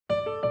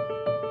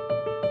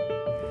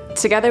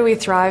Together We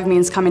Thrive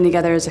means coming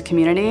together as a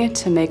community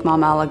to make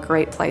Maumelle a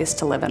great place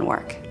to live and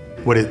work.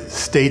 What it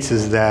states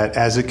is that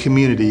as a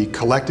community,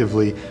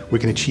 collectively, we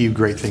can achieve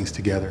great things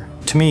together.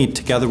 To me,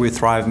 Together We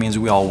Thrive means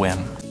we all win.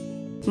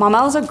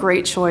 Maumelle is a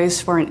great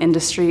choice for an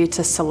industry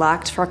to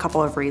select for a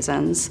couple of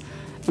reasons.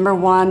 Number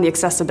one, the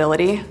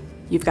accessibility.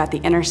 You've got the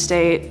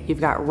interstate, you've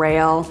got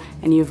rail,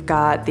 and you've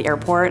got the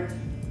airport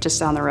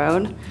just down the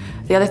road.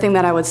 The other thing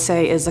that I would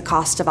say is the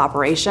cost of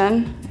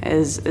operation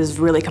is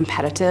really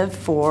competitive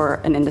for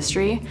an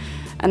industry.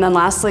 And then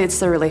lastly, it's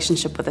the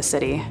relationship with the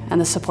city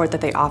and the support that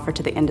they offer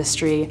to the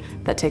industry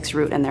that takes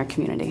root in their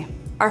community.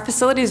 Our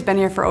facility has been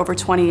here for over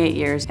 28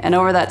 years, and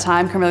over that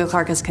time,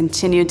 Kimberly-Clark has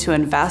continued to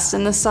invest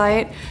in the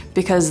site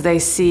because they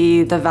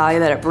see the value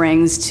that it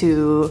brings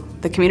to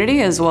the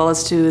community as well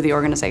as to the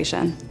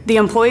organization. The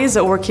employees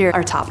that work here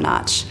are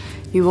top-notch.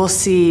 You will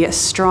see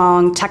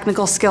strong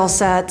technical skill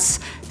sets,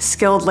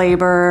 skilled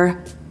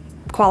labor,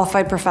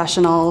 qualified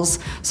professionals.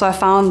 So I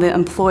found the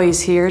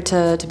employees here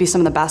to be some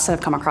of the best that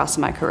I've come across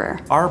in my career.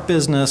 Our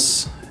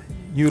business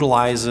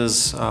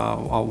utilizes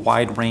a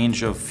wide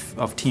range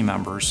of team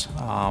members.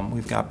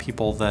 We've got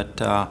people that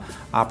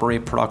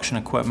operate production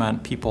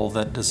equipment, people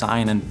that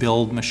design and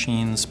build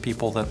machines,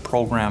 people that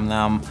program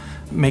them,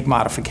 make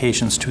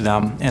modifications to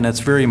them, and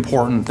it's very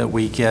important that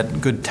we get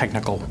good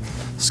technical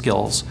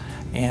skills.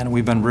 And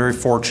we've been very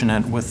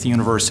fortunate with the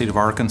University of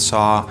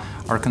Arkansas,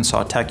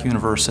 Arkansas Tech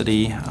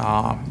University,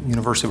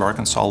 University of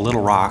Arkansas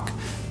Little Rock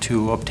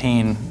to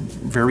obtain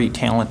very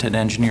talented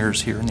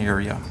engineers here in the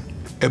area.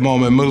 At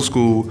Maumelle Middle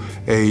School,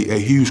 a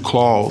huge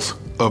clause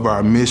of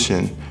our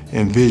mission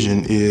and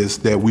vision is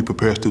that we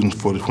prepare students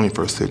for the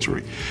 21st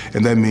century.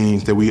 And that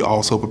means that we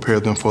also prepare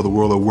them for the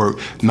world of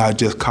work, not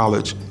just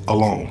college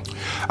alone.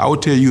 I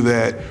would tell you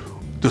that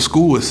the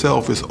school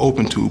itself is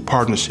open to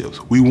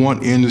partnerships. We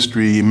want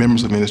industry and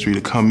members of industry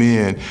to come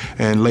in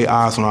and lay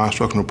eyes on our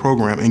instructional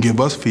program and give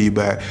us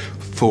feedback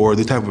for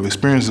the type of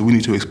experiences we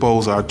need to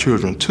expose our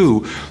children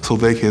to so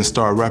they can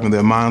start wrapping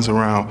their minds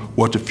around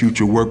what the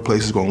future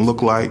workplace is going to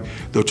look like,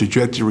 the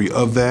trajectory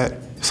of that,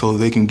 so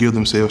they can gear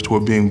themselves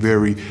toward being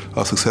very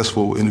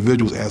successful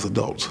individuals as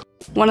adults.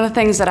 One of the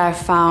things that I've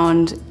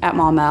found at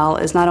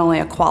Maumelle is not only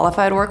a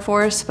qualified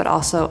workforce, but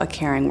also a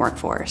caring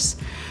workforce.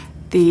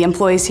 The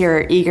employees here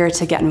are eager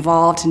to get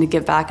involved and to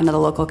give back into the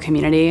local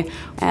community,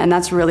 and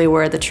that's really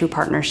where the true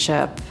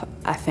partnership,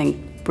 I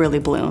think, really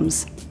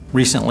blooms.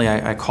 Recently,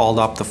 I called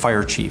up the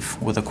fire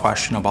chief with a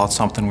question about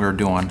something we were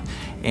doing,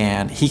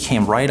 and he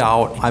came right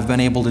out. I've been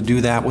able to do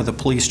that with the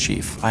police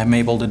chief. I'm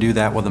able to do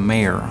that with the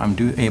mayor. I'm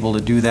able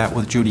to do that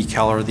with Judy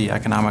Keller, the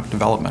economic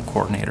development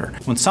coordinator.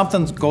 When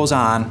something goes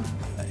on,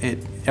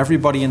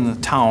 everybody in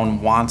the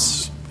town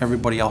wants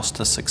everybody else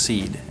to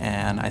succeed,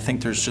 and I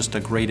think there's just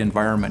a great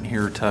environment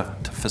here to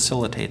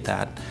facilitate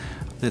that.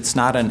 It's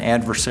not an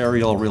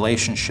adversarial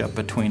relationship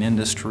between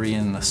industry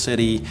and the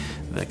city,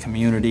 the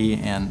community,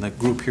 and the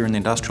group here in the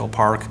industrial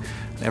park.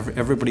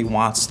 Everybody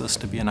wants this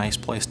to be a nice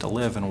place to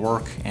live and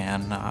work,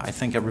 and I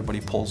think everybody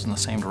pulls in the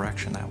same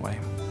direction that way.